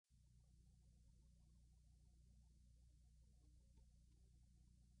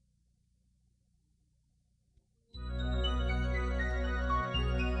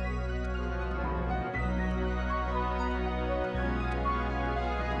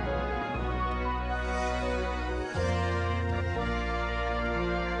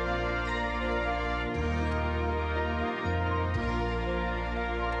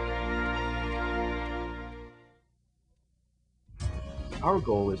Our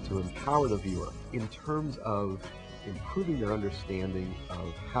goal is to empower the viewer in terms of improving their understanding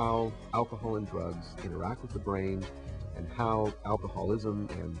of how alcohol and drugs interact with the brain and how alcoholism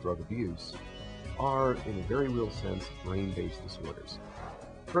and drug abuse are, in a very real sense, brain-based disorders.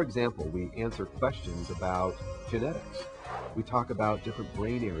 For example, we answer questions about genetics. We talk about different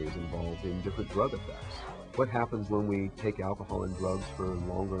brain areas involved in different drug effects. What happens when we take alcohol and drugs for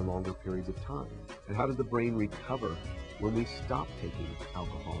longer and longer periods of time? And how does the brain recover when we stop taking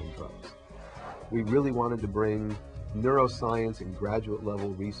alcohol and drugs? We really wanted to bring neuroscience and graduate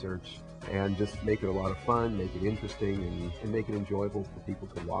level research and just make it a lot of fun, make it interesting, and make it enjoyable for people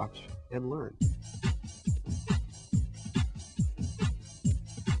to watch and learn.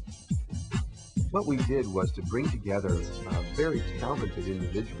 What we did was to bring together very talented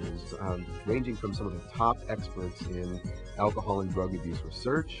individuals, ranging from some of the top experts in alcohol and drug abuse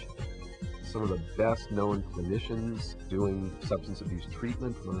research, some of the best known clinicians doing substance abuse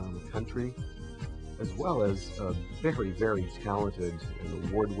treatment from around the country, as well as a very, very talented and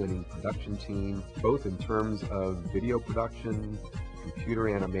award-winning production team, both in terms of video production, computer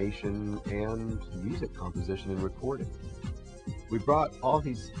animation, and music composition and recording. We brought all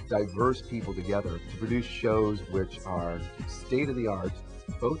these diverse people together to produce shows which are state-of-the-art,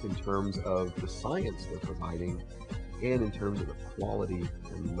 both in terms of the science they're providing and in terms of the quality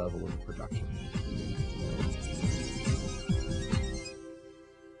and level of production.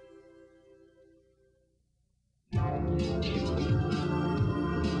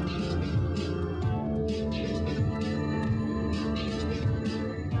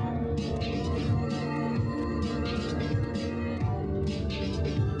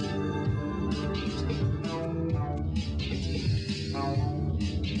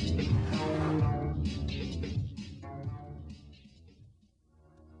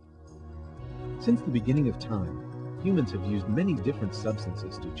 Since the beginning of time, humans have used many different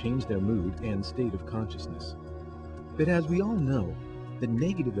substances to change their mood and state of consciousness. But as we all know, the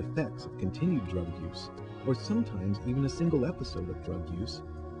negative effects of continued drug use, or sometimes even a single episode of drug use,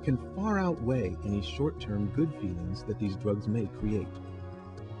 can far outweigh any short-term good feelings that these drugs may create.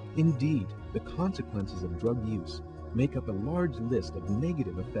 Indeed, the consequences of drug use make up a large list of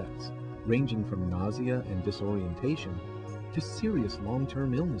negative effects, ranging from nausea and disorientation to serious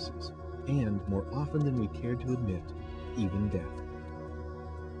long-term illnesses, and, more often than we care to admit, even death.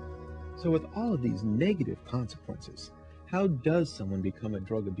 So with all of these negative consequences, how does someone become a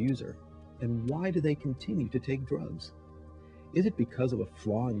drug abuser, and why do they continue to take drugs? Is it because of a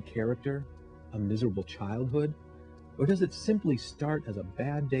flaw in character, a miserable childhood, or does it simply start as a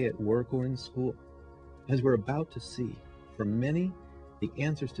bad day at work or in school? As we're about to see, for many, the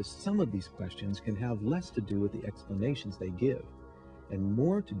answers to some of these questions can have less to do with the explanations they give, and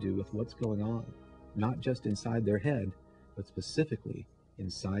more to do with what's going on, not just inside their head, but specifically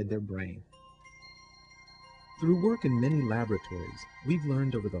inside their brain. Through work in many laboratories, we've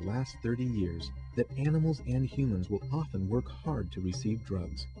learned over the last 30 years that animals and humans will often work hard to receive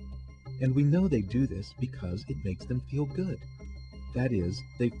drugs. And we know they do this because it makes them feel good. That is,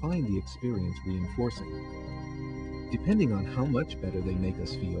 they find the experience reinforcing. Depending on how much better they make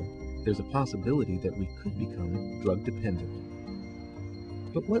us feel, there's a possibility that we could become drug dependent.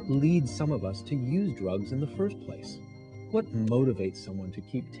 But what leads some of us to use drugs in the first place? What motivates someone to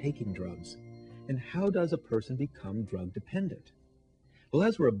keep taking drugs? And how does a person become drug dependent? Well,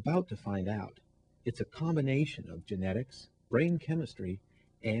 as we're about to find out, it's a combination of genetics, brain chemistry,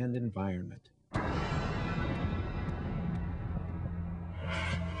 and environment.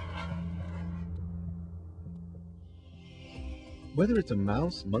 Whether it's a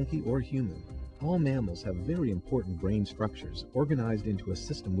mouse, monkey, or human, all mammals have very important brain structures organized into a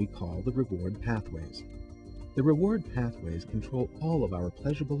system we call the reward pathways. The reward pathways control all of our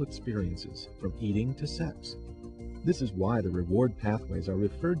pleasurable experiences, from eating to sex. This is why the reward pathways are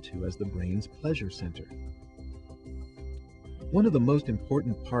referred to as the brain's pleasure center. One of the most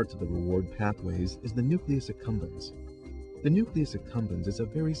important parts of the reward pathways is the nucleus accumbens. The nucleus accumbens is a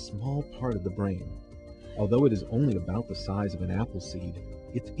very small part of the brain. Although it is only about the size of an apple seed,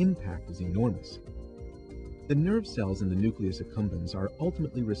 its impact is enormous. The nerve cells in the nucleus accumbens are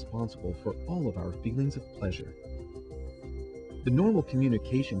ultimately responsible for all of our feelings of pleasure. The normal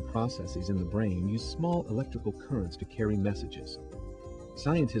communication processes in the brain use small electrical currents to carry messages.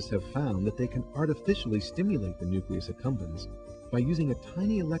 Scientists have found that they can artificially stimulate the nucleus accumbens by using a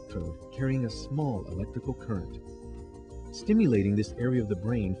tiny electrode carrying a small electrical current. Stimulating this area of the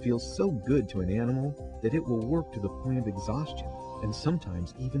brain feels so good to an animal that it will work to the point of exhaustion and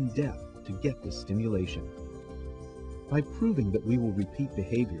sometimes even death to get this stimulation. By proving that we will repeat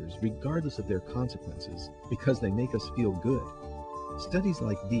behaviors regardless of their consequences because they make us feel good, Studies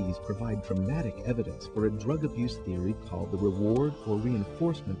like these provide dramatic evidence for a drug abuse theory called the reward or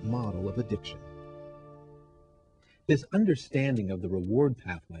reinforcement model of addiction. This understanding of the reward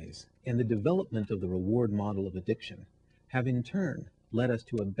pathways and the development of the reward model of addiction have in turn led us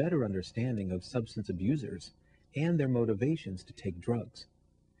to a better understanding of substance abusers and their motivations to take drugs.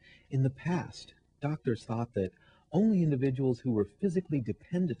 In the past, doctors thought that only individuals who were physically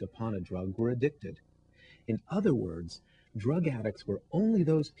dependent upon a drug were addicted. In other words, drug addicts were only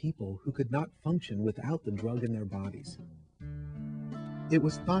those people who could not function without the drug in their bodies. It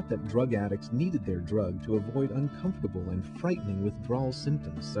was thought that drug addicts needed their drug to avoid uncomfortable and frightening withdrawal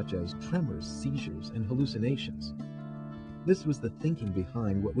symptoms such as tremors, seizures, and hallucinations. This was the thinking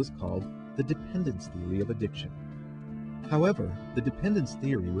behind what was called the dependence theory of addiction. However, the dependence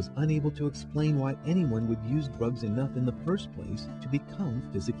theory was unable to explain why anyone would use drugs enough in the first place to become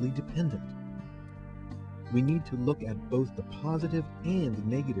physically dependent. We need to look at both the positive and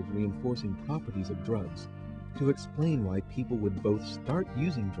negative reinforcing properties of drugs to explain why people would both start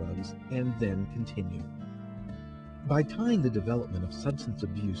using drugs and then continue. By tying the development of substance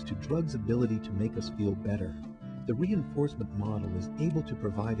abuse to drugs' ability to make us feel better, the reinforcement model is able to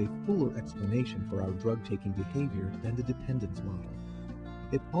provide a fuller explanation for our drug-taking behavior than the dependence model.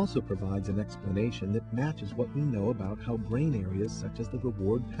 It also provides an explanation that matches what we know about how brain areas such as the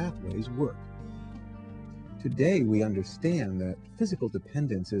reward pathways work. Today, we understand that physical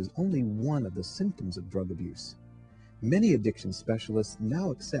dependence is only one of the symptoms of drug abuse. Many addiction specialists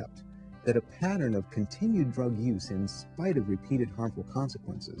now accept that a pattern of continued drug use in spite of repeated harmful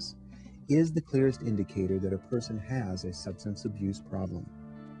consequences is the clearest indicator that a person has a substance abuse problem.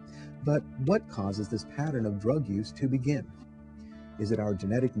 But what causes this pattern of drug use to begin? Is it our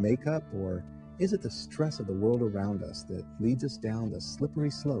genetic makeup, or is it the stress of the world around us that leads us down the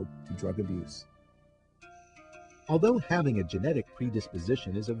slippery slope to drug abuse? Although having a genetic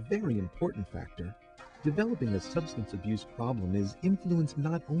predisposition is a very important factor, developing a substance abuse problem is influenced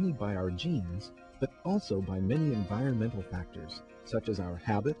not only by our genes, but also by many environmental factors, such as our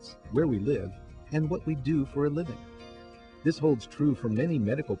habits, where we live, and what we do for a living. This holds true for many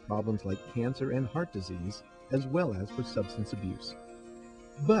medical problems like cancer and heart disease, as well as for substance abuse.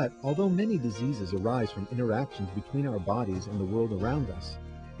 But although many diseases arise from interactions between our bodies and the world around us,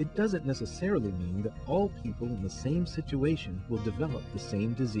 it doesn't necessarily mean that all people in the same situation will develop the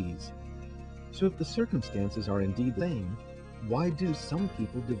same disease. So if the circumstances are indeed the same, why do some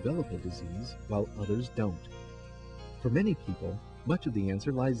people develop a disease while others don't? For many people, much of the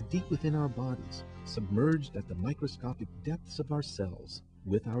answer lies deep within our bodies, submerged at the microscopic depths of our cells,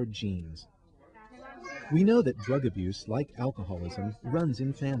 with our genes. We know that drug abuse, like alcoholism, runs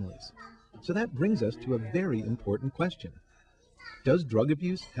in families. So that brings us to a very important question. Does drug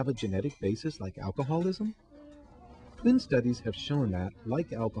abuse have a genetic basis like alcoholism? Twin studies have shown that,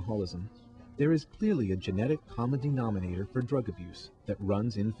 like alcoholism, there is clearly a genetic common denominator for drug abuse that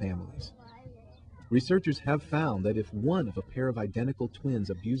runs in families. Researchers have found that if one of a pair of identical twins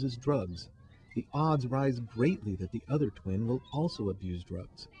abuses drugs, the odds rise greatly that the other twin will also abuse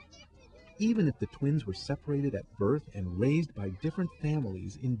drugs. Even if the twins were separated at birth and raised by different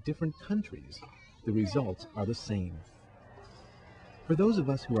families in different countries, the results are the same. For those of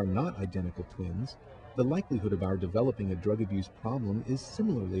us who are not identical twins, the likelihood of our developing a drug abuse problem is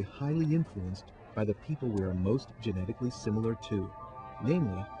similarly highly influenced by the people we are most genetically similar to,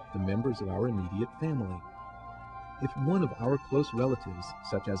 namely, the members of our immediate family. If one of our close relatives,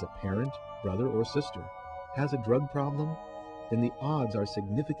 such as a parent, brother, or sister, has a drug problem, then the odds are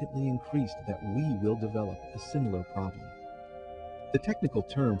significantly increased that we will develop a similar problem. The technical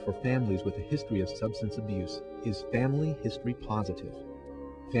term for families with a history of substance abuse is family history positive.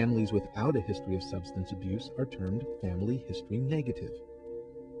 Families without a history of substance abuse are termed family history negative.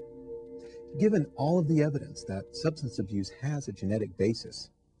 Given all of the evidence that substance abuse has a genetic basis,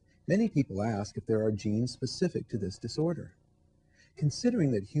 many people ask if there are genes specific to this disorder.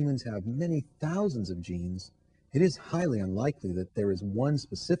 Considering that humans have many thousands of genes, it is highly unlikely that there is one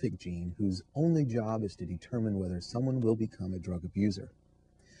specific gene whose only job is to determine whether someone will become a drug abuser.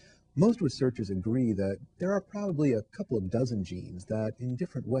 Most researchers agree that there are probably a couple of dozen genes that, in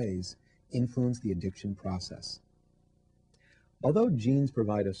different ways, influence the addiction process. Although genes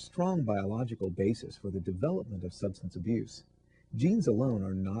provide a strong biological basis for the development of substance abuse, genes alone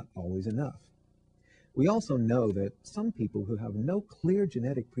are not always enough. We also know that some people who have no clear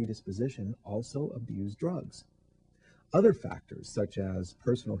genetic predisposition also abuse drugs. Other factors, such as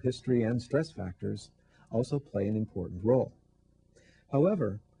personal history and stress factors, also play an important role.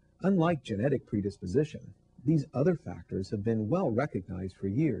 However, unlike genetic predisposition, these other factors have been well recognized for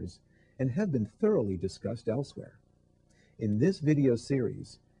years and have been thoroughly discussed elsewhere. In this video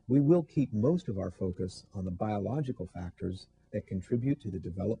series, we will keep most of our focus on the biological factors that contribute to the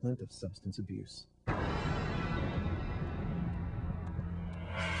development of substance abuse.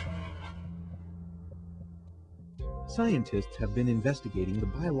 Scientists have been investigating the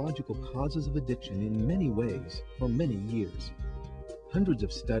biological causes of addiction in many ways for many years. Hundreds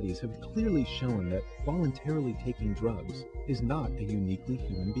of studies have clearly shown that voluntarily taking drugs is not a uniquely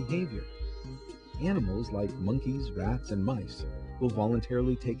human behavior. Animals like monkeys, rats, and mice will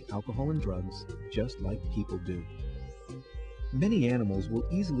voluntarily take alcohol and drugs just like people do. Many animals will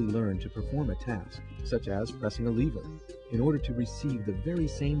easily learn to perform a task, such as pressing a lever, in order to receive the very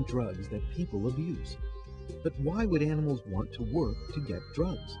same drugs that people abuse. But why would animals want to work to get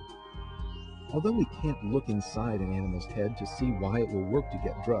drugs? Although we can't look inside an animal's head to see why it will work to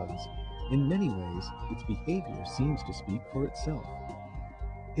get drugs, in many ways its behavior seems to speak for itself.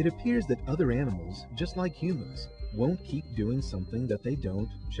 It appears that other animals, just like humans, won't keep doing something that they don't,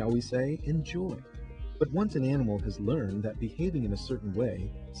 shall we say, enjoy. But once an animal has learned that behaving in a certain way,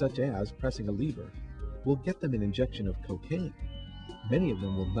 such as pressing a lever, will get them an injection of cocaine, many of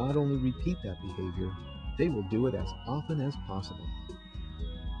them will not only repeat that behavior, they will do it as often as possible.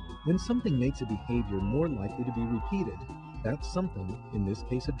 When something makes a behavior more likely to be repeated, that something, in this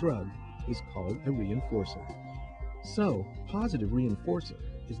case a drug, is called a reinforcer. So, positive reinforcer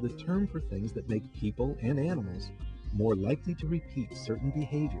is the term for things that make people and animals more likely to repeat certain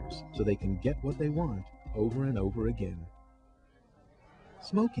behaviors so they can get what they want over and over again.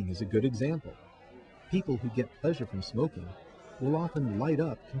 Smoking is a good example. People who get pleasure from smoking will often light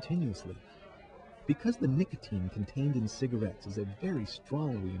up continuously. Because the nicotine contained in cigarettes is a very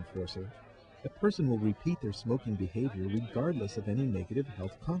strong reinforcer, a person will repeat their smoking behavior regardless of any negative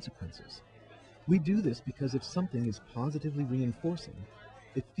health consequences. We do this because if something is positively reinforcing,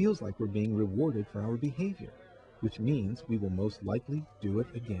 it feels like we're being rewarded for our behavior, which means we will most likely do it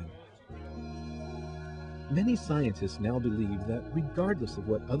again. Many scientists now believe that regardless of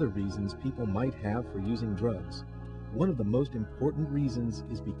what other reasons people might have for using drugs, one of the most important reasons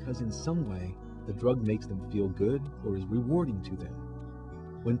is because in some way the drug makes them feel good or is rewarding to them.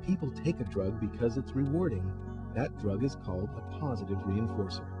 When people take a drug because it's rewarding, that drug is called a positive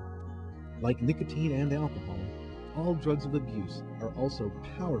reinforcer. Like nicotine and alcohol, all drugs of abuse are also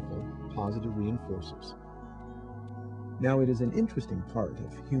powerful positive reinforcers. Now, it is an interesting part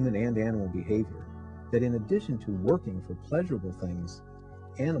of human and animal behavior that in addition to working for pleasurable things,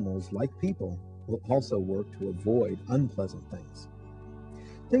 animals, like people, will also work to avoid unpleasant things.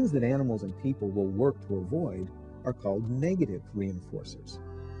 Things that animals and people will work to avoid are called negative reinforcers.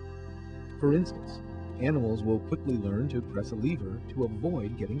 For instance, animals will quickly learn to press a lever to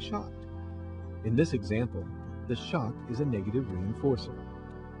avoid getting shocked. In this example, the shock is a negative reinforcer.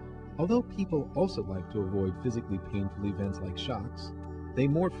 Although people also like to avoid physically painful events like shocks, they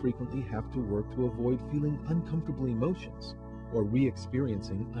more frequently have to work to avoid feeling uncomfortable emotions or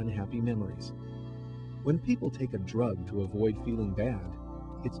re-experiencing unhappy memories. When people take a drug to avoid feeling bad,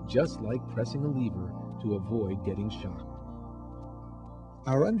 it's just like pressing a lever to avoid getting shocked.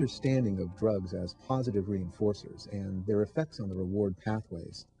 Our understanding of drugs as positive reinforcers and their effects on the reward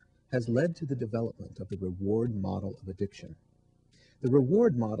pathways has led to the development of the reward model of addiction. The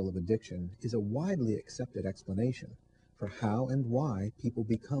reward model of addiction is a widely accepted explanation for how and why people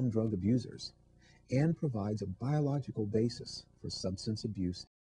become drug abusers and provides a biological basis for substance abuse